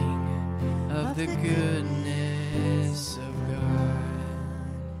the goodness of God.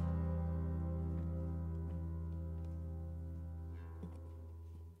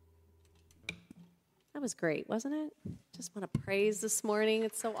 That was great, wasn't it? Just want to praise this morning.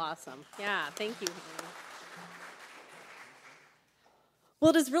 It's so awesome. Yeah, thank you. Well,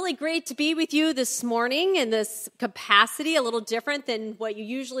 it is really great to be with you this morning in this capacity, a little different than what you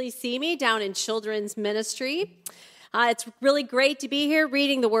usually see me down in children's ministry. It's really great to be here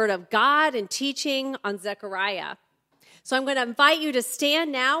reading the Word of God and teaching on Zechariah. So I'm going to invite you to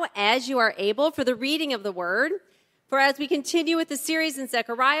stand now as you are able for the reading of the Word. For as we continue with the series in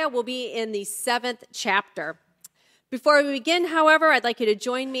Zechariah, we'll be in the 7th chapter. Before we begin, however, I'd like you to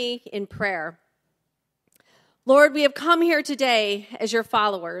join me in prayer. Lord, we have come here today as your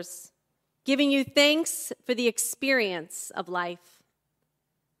followers, giving you thanks for the experience of life.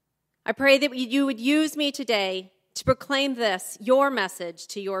 I pray that you would use me today to proclaim this, your message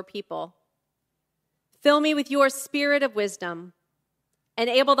to your people. Fill me with your spirit of wisdom.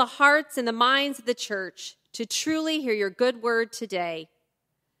 Enable the hearts and the minds of the church to truly hear your good word today.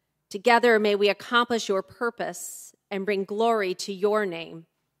 Together may we accomplish your purpose and bring glory to your name.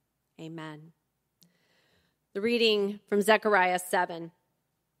 Amen. The reading from Zechariah 7.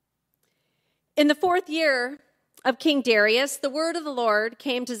 In the 4th year of King Darius, the word of the Lord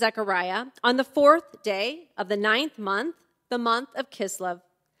came to Zechariah on the 4th day of the 9th month, the month of Kislev.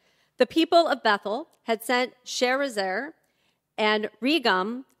 The people of Bethel had sent Sherezer and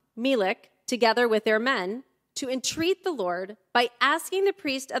Regem-Melech together with their men to entreat the Lord by asking the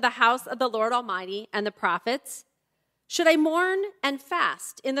priest of the house of the Lord Almighty and the prophets, should I mourn and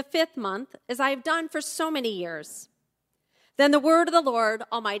fast in the 5th month as I have done for so many years? Then the word of the Lord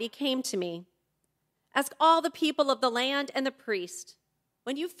Almighty came to me. Ask all the people of the land and the priest,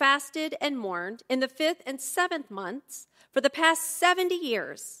 when you fasted and mourned in the 5th and 7th months for the past 70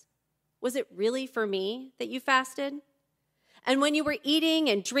 years, was it really for me that you fasted? And when you were eating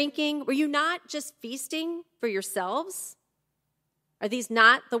and drinking, were you not just feasting for yourselves? Are these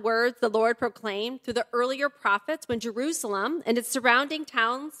not the words the Lord proclaimed through the earlier prophets when Jerusalem and its surrounding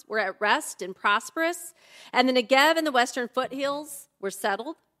towns were at rest and prosperous, and the Negev and the western foothills were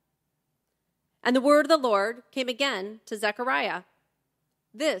settled? And the word of the Lord came again to Zechariah.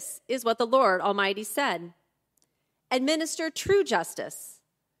 This is what the Lord Almighty said. Administer true justice.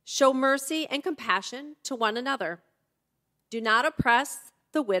 Show mercy and compassion to one another. Do not oppress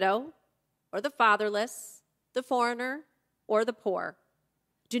the widow or the fatherless, the foreigner or the poor.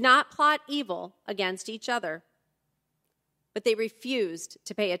 Do not plot evil against each other. But they refused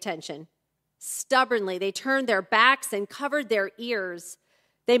to pay attention. Stubbornly, they turned their backs and covered their ears.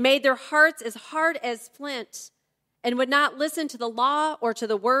 They made their hearts as hard as flint and would not listen to the law or to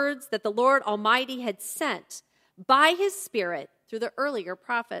the words that the Lord Almighty had sent by his Spirit through the earlier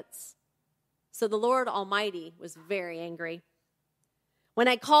prophets. So the Lord Almighty was very angry. When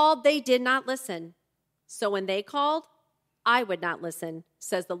I called, they did not listen. So when they called, I would not listen,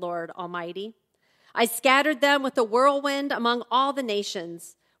 says the Lord Almighty. I scattered them with a whirlwind among all the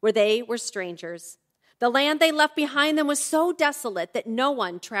nations where they were strangers. The land they left behind them was so desolate that no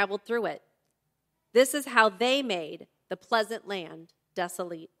one traveled through it. This is how they made the pleasant land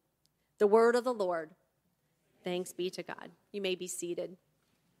desolate. The word of the Lord. Thanks be to God. You may be seated.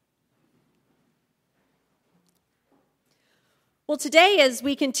 Well, today, as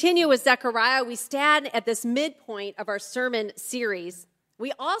we continue with Zechariah, we stand at this midpoint of our sermon series.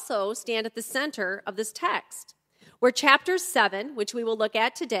 We also stand at the center of this text, where chapter 7, which we will look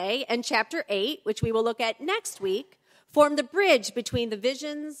at today, and chapter 8, which we will look at next week, form the bridge between the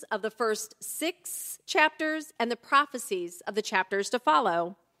visions of the first 6 chapters and the prophecies of the chapters to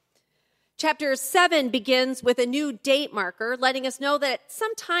follow. Chapter 7 begins with a new date marker, letting us know that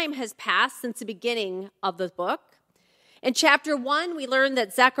some time has passed since the beginning of the book. In chapter 1, we learn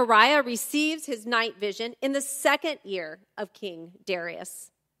that Zechariah receives his night vision in the 2nd year of King Darius.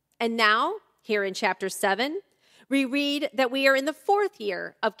 And now, here in chapter 7, we read that we are in the 4th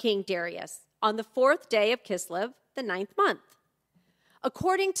year of King Darius, on the 4th day of Kislev, the 9th month.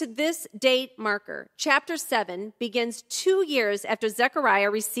 According to this date marker, chapter 7 begins 2 years after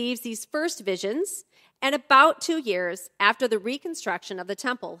Zechariah receives these first visions, and about 2 years after the reconstruction of the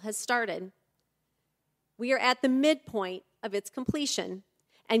temple has started. We are at the midpoint of its completion,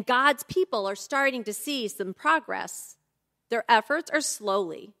 and God's people are starting to see some progress. Their efforts are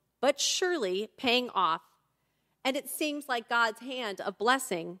slowly but surely paying off, and it seems like God's hand of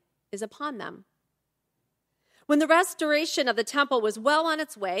blessing is upon them. When the restoration of the temple was well on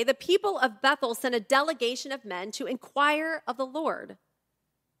its way, the people of Bethel sent a delegation of men to inquire of the Lord.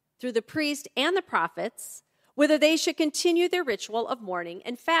 Through the priest and the prophets, whether they should continue their ritual of mourning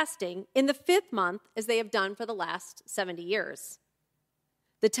and fasting in the 5th month as they have done for the last 70 years.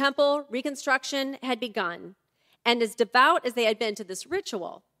 The temple reconstruction had begun, and as devout as they had been to this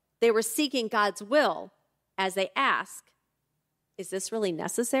ritual, they were seeking God's will as they ask, is this really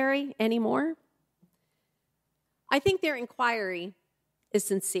necessary anymore? I think their inquiry is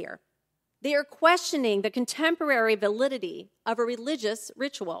sincere. They are questioning the contemporary validity of a religious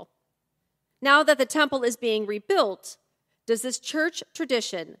ritual. Now that the temple is being rebuilt, does this church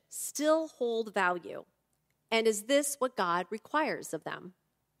tradition still hold value? And is this what God requires of them?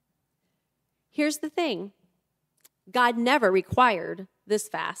 Here's the thing. God never required this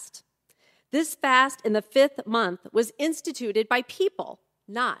fast. This fast in the 5th month was instituted by people,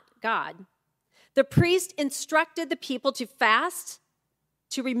 not God. The priest instructed the people to fast,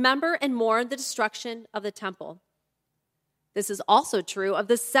 to remember and mourn the destruction of the temple. This is also true of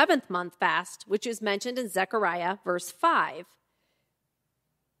the 7th month fast, which is mentioned in Zechariah verse 5.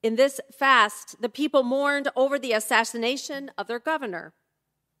 In this fast, the people mourned over the assassination of their governor.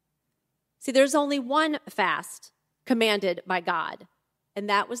 See, there's only one fast commanded by God, and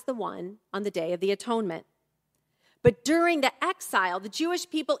that was the one on the Day of the Atonement. But during the exile, the Jewish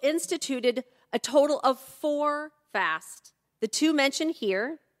people instituted a total of 4 fasts, the 2 mentioned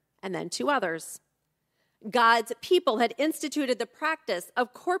here, and then 2 others. God's people had instituted the practice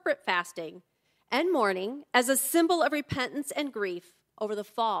of corporate fasting and mourning as a symbol of repentance and grief over the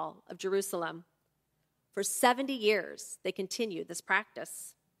fall of Jerusalem. For 70 years, they continued this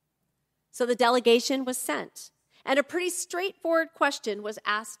practice. So the delegation was sent, and a pretty straightforward question was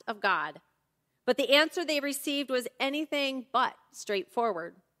asked of God. But the answer they received was anything but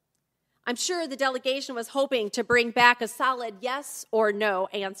straightforward. I'm sure the delegation was hoping to bring back a solid yes or no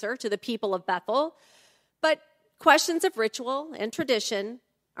answer to the people of Bethel, but questions of ritual and tradition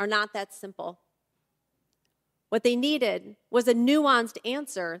are not that simple. What they needed was a nuanced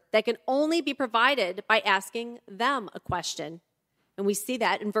answer that can only be provided by asking them a question. And we see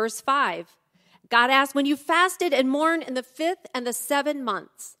that in verse 5. God asked, when you fasted and mourned in the 5th and the 7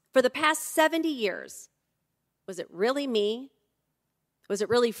 months for the past 70 years, was it really me? Was it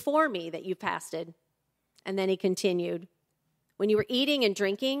really for me that you fasted? And then he continued, when you were eating and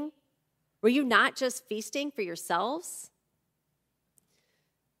drinking, were you not just feasting for yourselves?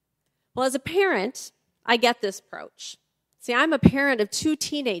 Well, as a parent, I get this approach. See, I'm a parent of 2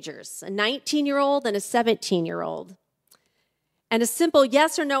 teenagers, a 19-year-old and a 17-year-old. And a simple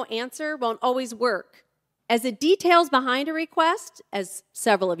yes or no answer won't always work, as the details behind a request, as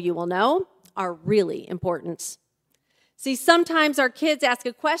several of you will know, are really important. See, sometimes our kids ask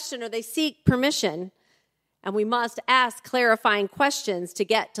a question or they seek permission, and we must ask clarifying questions to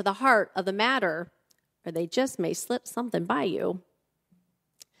get to the heart of the matter, or they just may slip something by you.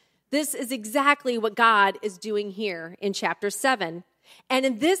 This is exactly what God is doing here in chapter 7. And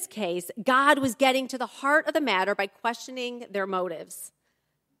in this case, God was getting to the heart of the matter by questioning their motives.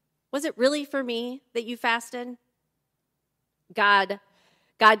 Was it really for me that you fasted? God's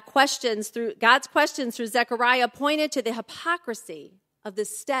questions through Zechariah pointed to the hypocrisy of the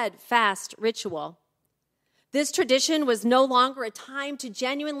steadfast ritual. This tradition was no longer a time to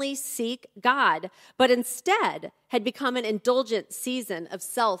genuinely seek God, but instead had become an indulgent season of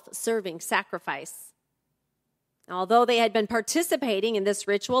self-serving sacrifice. Although they had been participating in this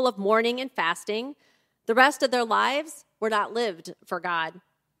ritual of mourning and fasting, the rest of their lives were not lived for God.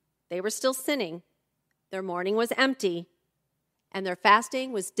 They were still sinning. Their mourning was empty, and their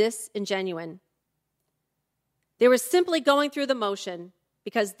fasting was disingenuine. They were simply going through the motion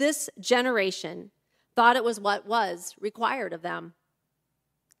because this generation thought it was what was required of them.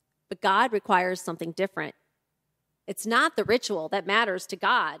 But God requires something different. It's not the ritual that matters to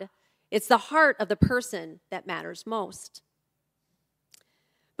God. It's the heart of the person that matters most.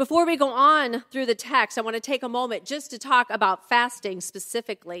 Before we go on through the text, I want to take a moment just to talk about fasting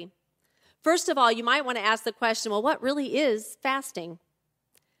specifically. First of all, you might want to ask the question, well, what really is fasting?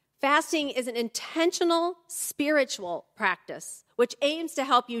 Fasting is an intentional spiritual practice which aims to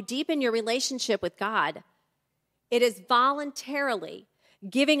help you deepen your relationship with God. It is voluntarily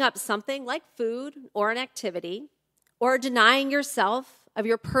giving up something like food or an activity, or denying yourself of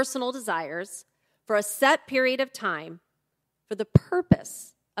your personal desires for a set period of time for the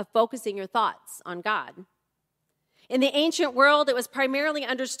purpose of focusing your thoughts on God. In the ancient world, it was primarily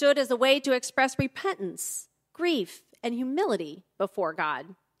understood as a way to express repentance, grief, and humility before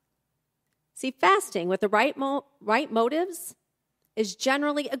God. See, fasting with the right motives is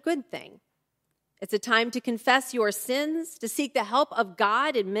generally a good thing. It's a time to confess your sins, to seek the help of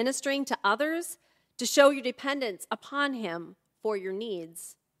God in ministering to others, to show your dependence upon Him for your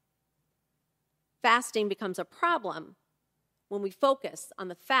needs. Fasting becomes a problem when we focus on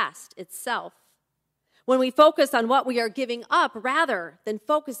the fast itself, when we focus on what we are giving up rather than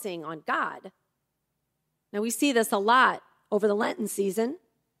focusing on God. Now, we see this a lot over the Lenten season.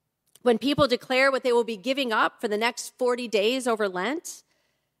 When people declare what they will be giving up for the next 40 days over Lent,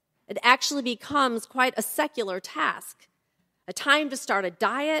 it actually becomes quite a secular task, a time to start a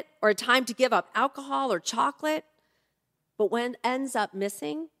diet or a time to give up alcohol or chocolate. But what ends up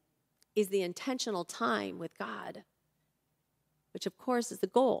missing is the intentional time with God, which of course is the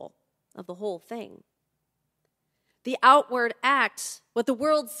goal of the whole thing. The outward act, what the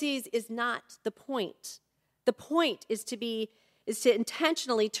world sees, is not the point. The point is to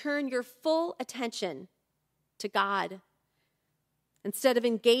intentionally turn your full attention to God instead of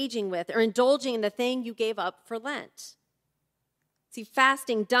engaging with or indulging in the thing you gave up for Lent. See,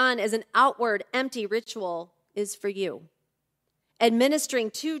 fasting done as an outward, empty ritual is for you.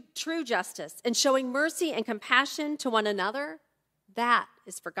 Administering true justice and showing mercy and compassion to one another, that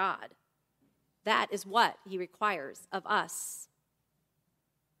is for God. That is what he requires of us.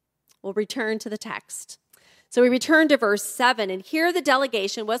 We'll return to the text. So we return to verse 7, and here the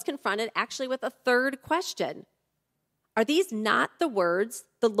delegation was confronted actually with a third question. Are these not the words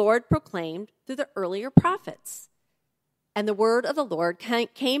the Lord proclaimed through the earlier prophets? And the word of the Lord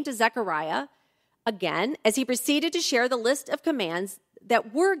came to Zechariah again as he proceeded to share the list of commands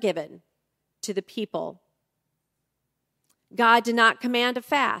that were given to the people. God did not command a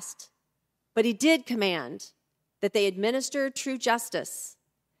fast, but he did command that they administered true justice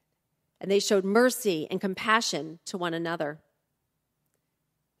and they showed mercy and compassion to one another.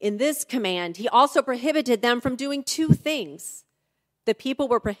 In this command, he also prohibited them from doing two things. The people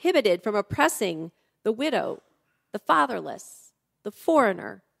were prohibited from oppressing the widow, the fatherless, the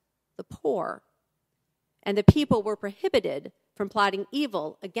foreigner, the poor, and the people were prohibited from plotting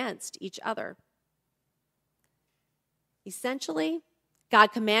evil against each other. Essentially, God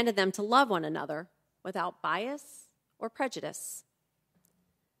commanded them to love one another without bias or prejudice.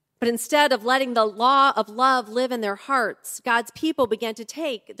 But instead of letting the law of love live in their hearts, God's people began to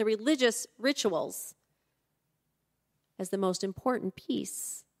take the religious rituals as the most important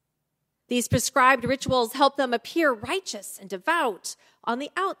piece. These prescribed rituals help them appear righteous and devout on the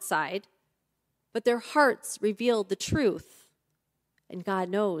outside, but their hearts revealed the truth, and God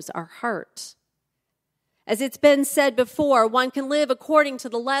knows our heart. As it's been said before, one can live according to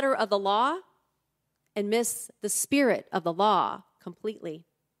the letter of the law and miss the spirit of the law completely.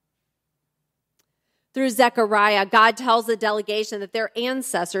 Through Zechariah, God tells the delegation that their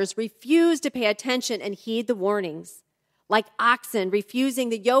ancestors refused to pay attention and heed the warnings. Like oxen refusing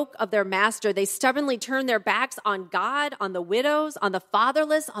the yoke of their master, they stubbornly turned their backs on God, on the widows, on the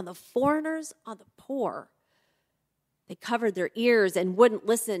fatherless, on the foreigners, on the poor. They covered their ears and wouldn't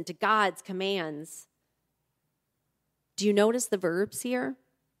listen to God's commands. Do you notice the verbs here?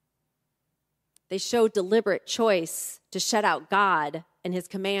 They showed deliberate choice to shut out God and his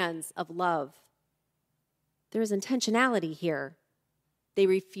commands of love. There is intentionality here. They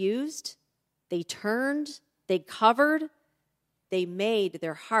refused, they turned, they covered, they made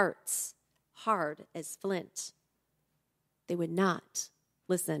their hearts hard as flint. They would not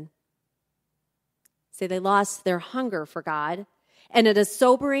listen. Say they lost their hunger for God, and in a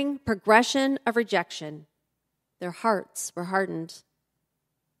sobering progression of rejection, their hearts were hardened.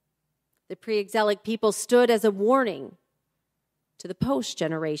 The pre-exilic people stood as a warning to the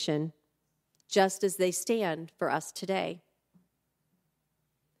post-generation, just as they stand for us today.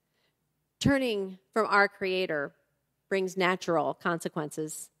 Turning from our Creator brings natural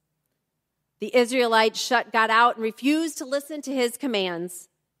consequences. The Israelites shut God out and refused to listen to his commands,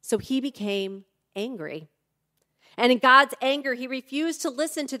 so he became angry. And in God's anger, he refused to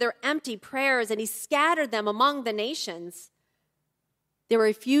listen to their empty prayers, and he scattered them among the nations. Their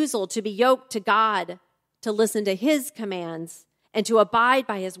refusal to be yoked to God, to listen to his commands, and to abide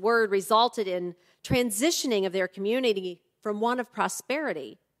by his word resulted in transitioning of their community from one of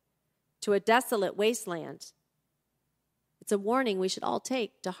prosperity to a desolate wasteland. It's a warning we should all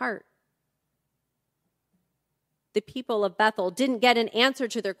take to heart. The people of Bethel didn't get an answer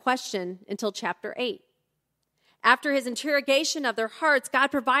to their question until chapter 8. After his interrogation of their hearts, God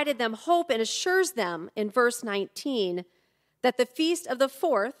provided them hope and assures them in verse 19 that the feast of the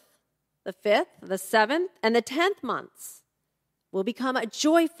 4th, the 5th, the 7th, and the 10th months will become a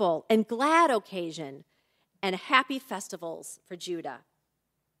joyful and glad occasion and happy festivals for Judah.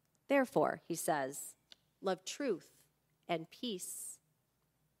 Therefore, he says, love truth and peace.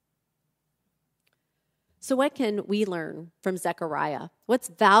 So what can we learn from Zechariah? What's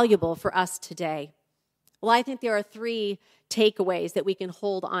valuable for us today? Well, I think there are 3 takeaways that we can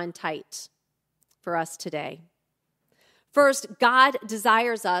hold on tight. for us today. First, God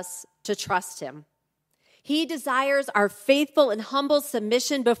desires us to trust him. He desires our faithful and humble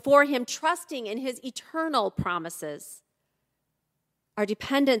submission before him, trusting in his eternal promises. Our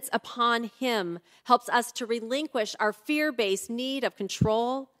dependence upon him helps us to relinquish our fear-based need of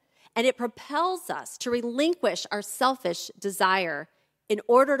control, and it propels us to relinquish our selfish desire in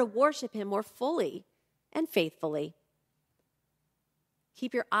order to worship him more fully and faithfully.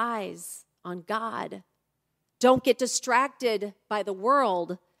 Keep your eyes on God. Don't get distracted by the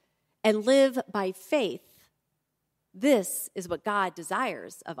world and live by faith. This is what God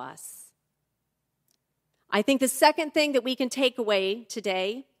desires of us. I think the second thing that we can take away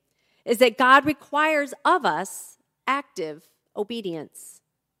today is that God requires of us active obedience.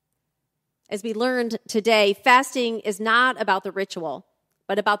 As we learned today, fasting is not about the ritual,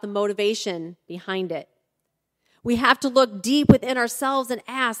 but about the motivation behind it. We have to look deep within ourselves and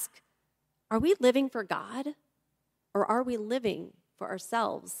ask, are we living for God or are we living for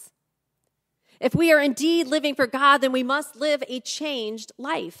ourselves? If we are indeed living for God, then we must live a changed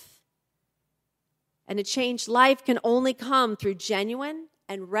life. And a changed life can only come through genuine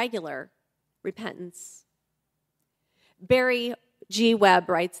and regular repentance. Barry G. Webb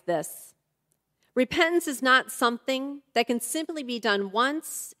writes this: repentance is not something that can simply be done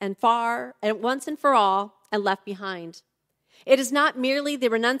once and for all and left behind. It is not merely the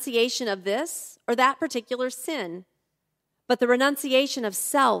renunciation of this or that particular sin, but the renunciation of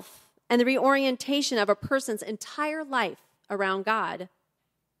self and the reorientation of a person's entire life around God.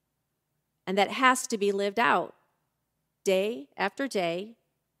 And that has to be lived out day after day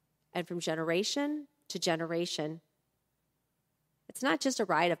and from generation to generation. It's not just a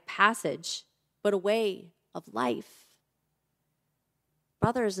rite of passage, but a way of life.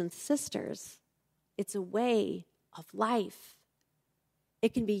 Brothers and sisters, it's a way of life.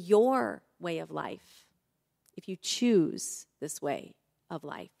 It can be your way of life if you choose this way of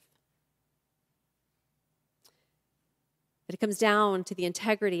life. But it comes down to the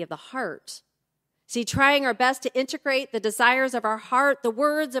integrity of the heart. See, trying our best to integrate the desires of our heart, the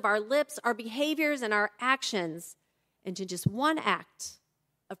words of our lips, our behaviors, and our actions into just one act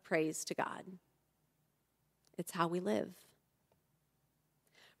of praise to God. It's how we live.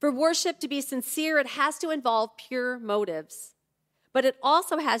 For worship to be sincere, it has to involve pure motives, but it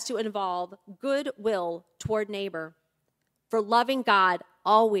also has to involve goodwill toward neighbor. For loving God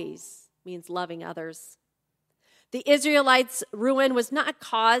always means loving others. The Israelites' ruin was not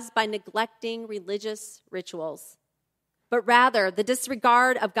caused by neglecting religious rituals, but rather the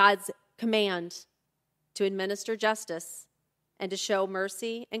disregard of God's command to administer justice and to show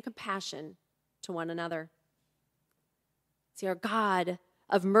mercy and compassion to one another. See, our God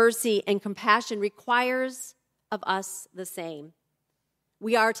of mercy and compassion requires of us the same.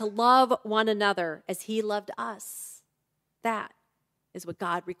 We are to love one another as he loved us. That is what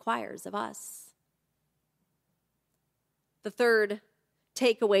God requires of us. The third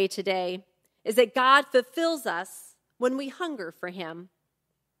takeaway today is that God fulfills us when we hunger for him.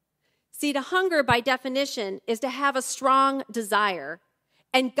 See, to hunger by definition is to have a strong desire,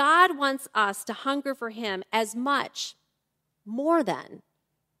 and God wants us to hunger for him as much, more than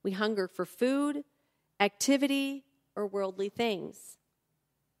we hunger for food, activity, or worldly things.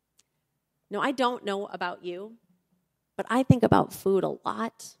 No, I don't know about you, but I think about food a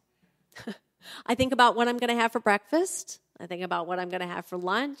lot. I think about what I'm going to have for breakfast. I think about what I'm going to have for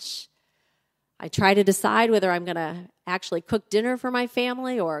lunch. I try to decide whether I'm going to actually cook dinner for my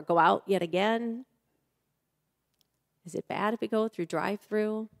family or go out yet again. Is it bad if we go through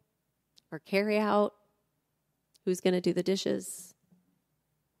drive-through or carry out? Who's going to do the dishes?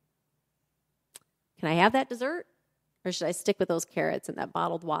 Can I have that dessert? Or should I stick with those carrots and that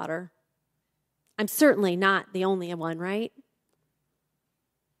bottled water? I'm certainly not the only one, right?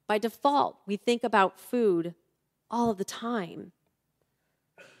 By default, we think about food all of the time.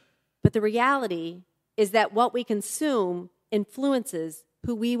 But the reality is that what we consume influences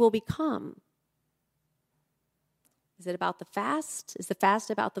who we will become. Is it about the fast? Is the fast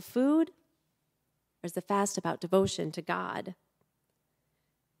about the food? Or is the fast about devotion to God?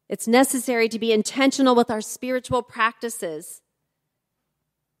 It's necessary to be intentional with our spiritual practices.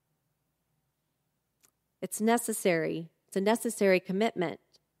 It's a necessary commitment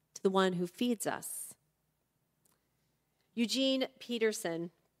to the one who feeds us. Eugene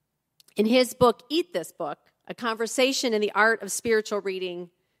Peterson, in his book, Eat This Book, A Conversation in the Art of Spiritual Reading,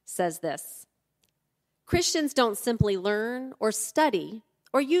 says this: Christians don't simply learn or study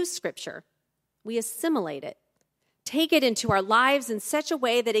or use Scripture. We assimilate it, take it into our lives in such a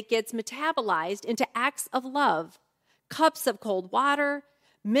way that it gets metabolized into acts of love, cups of cold water,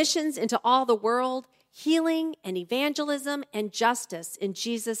 missions into all the world, healing and evangelism and justice in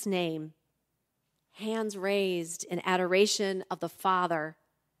Jesus' name. Hands raised in adoration of the Father,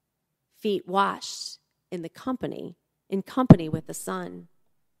 feet washed in company with the Son.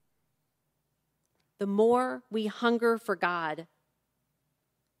 The more we hunger for God,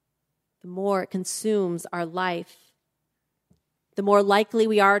 the more it consumes our life, the more likely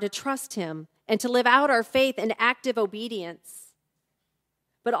we are to trust him and to live out our faith in active obedience.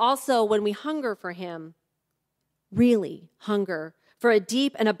 But also when we hunger for him, really hunger for a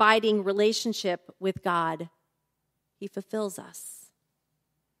deep and abiding relationship with God, he fulfills us.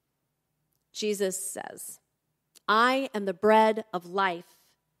 Jesus says, I am the bread of life.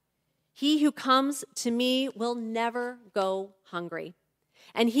 He who comes to me will never go hungry,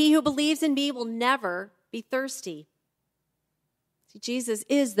 and he who believes in me will never be thirsty. See, Jesus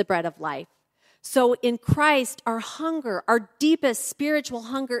is the bread of life. So in Christ, our hunger, our deepest spiritual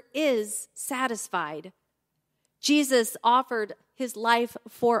hunger is satisfied. Jesus offered his life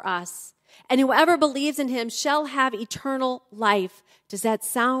for us, and whoever believes in him shall have eternal life. Does that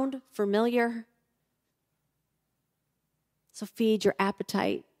sound familiar? So feed your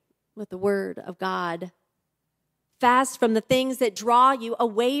appetite with the word of God. Fast from the things that draw you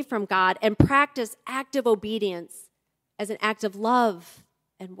away from God and practice active obedience as an act of love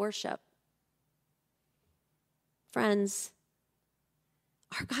and worship. Friends,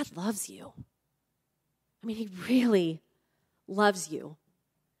 our God loves you. I mean, he really loves you.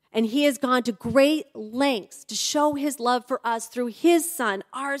 And he has gone to great lengths to show his love for us through his Son,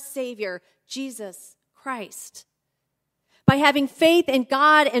 our Savior, Jesus Christ. By having faith in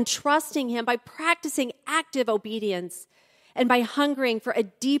God and trusting him, by practicing active obedience, and by hungering for a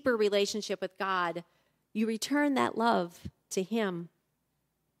deeper relationship with God, you return that love to him.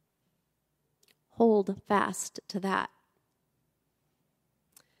 Hold fast to that.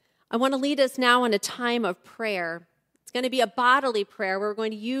 I want to lead us now in a time of prayer. It's going to be a bodily prayer. We're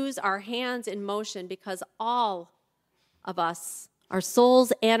going to use our hands in motion because all of us, our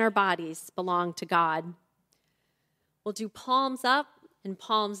souls and our bodies, belong to God. We'll do palms up and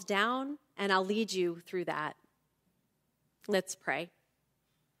palms down, and I'll lead you through that. Let's pray.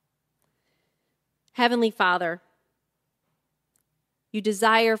 Heavenly Father, you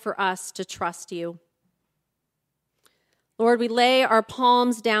desire for us to trust you. Lord, we lay our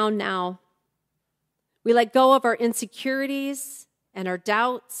palms down now. We let go of our insecurities and our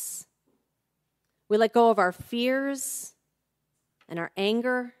doubts. We let go of our fears and our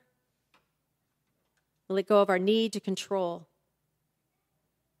anger. We let go of our need to control.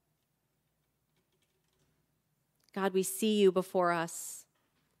 God, we see you before us.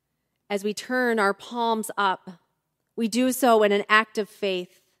 As we turn our palms up, we do so in an act of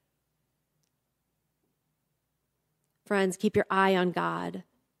faith. Friends, keep your eye on God.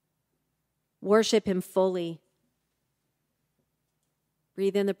 Worship him fully.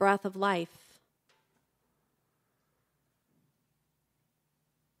 Breathe in the breath of life.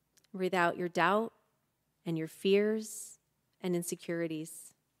 Breathe out your doubt and your fears and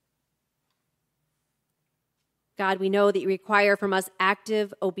insecurities. God, we know that you require from us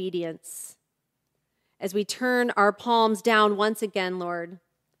active obedience. As we turn our palms down once again, Lord,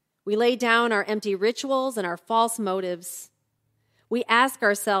 we lay down our empty rituals and our false motives. We ask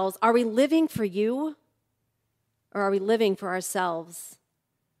ourselves, are we living for you or are we living for ourselves?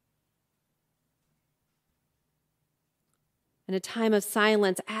 In a time of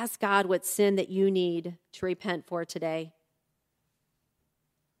silence, ask God what sin that you need to repent for today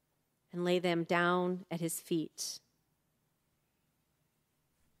and lay them down at his feet.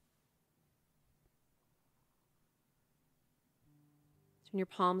 Turn your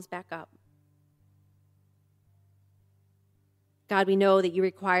palms back up. God, we know that you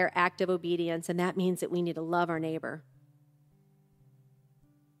require active obedience, and that means that we need to love our neighbor.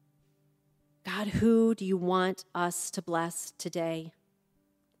 God, who do you want us to bless today?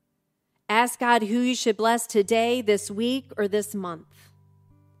 Ask God who you should bless today, this week, or this month.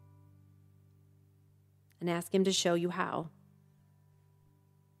 And ask him to show you how.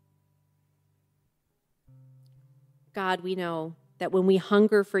 God, we know that when we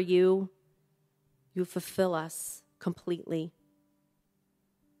hunger for you, you fulfill us completely.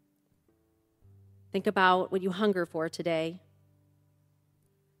 Think about what you hunger for today.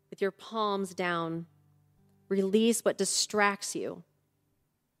 With your palms down, release what distracts you.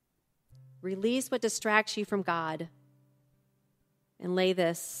 Release what distracts you from God and lay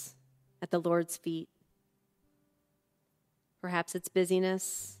this at the Lord's feet. Perhaps it's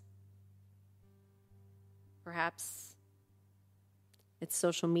busyness. Perhaps it's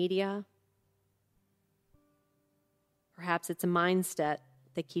social media. Perhaps it's a mindset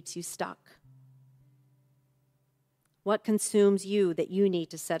that keeps you stuck? What consumes you that you need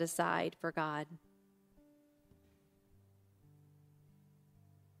to set aside for God?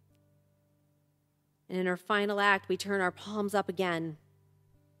 And in our final act, we turn our palms up again.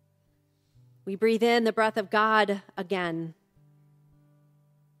 We breathe in the breath of God again.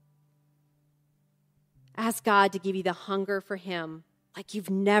 Ask God to give you the hunger for Him like you've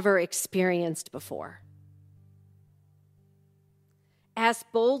never experienced before. Ask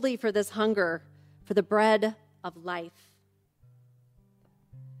boldly for this hunger for the bread of life.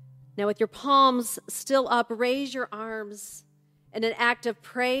 Now, with your palms still up, raise your arms in an act of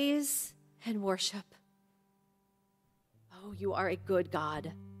praise and worship. Oh, you are a good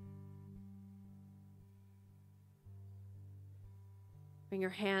God. Bring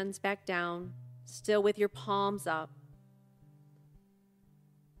your hands back down, still with your palms up,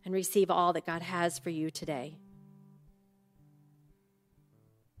 and receive all that God has for you today.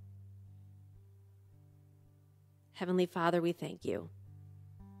 Heavenly Father, we thank you,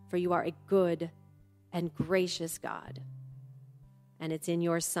 for you are a good and gracious God. And it's in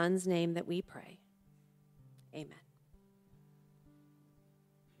your Son's name that we pray. Amen.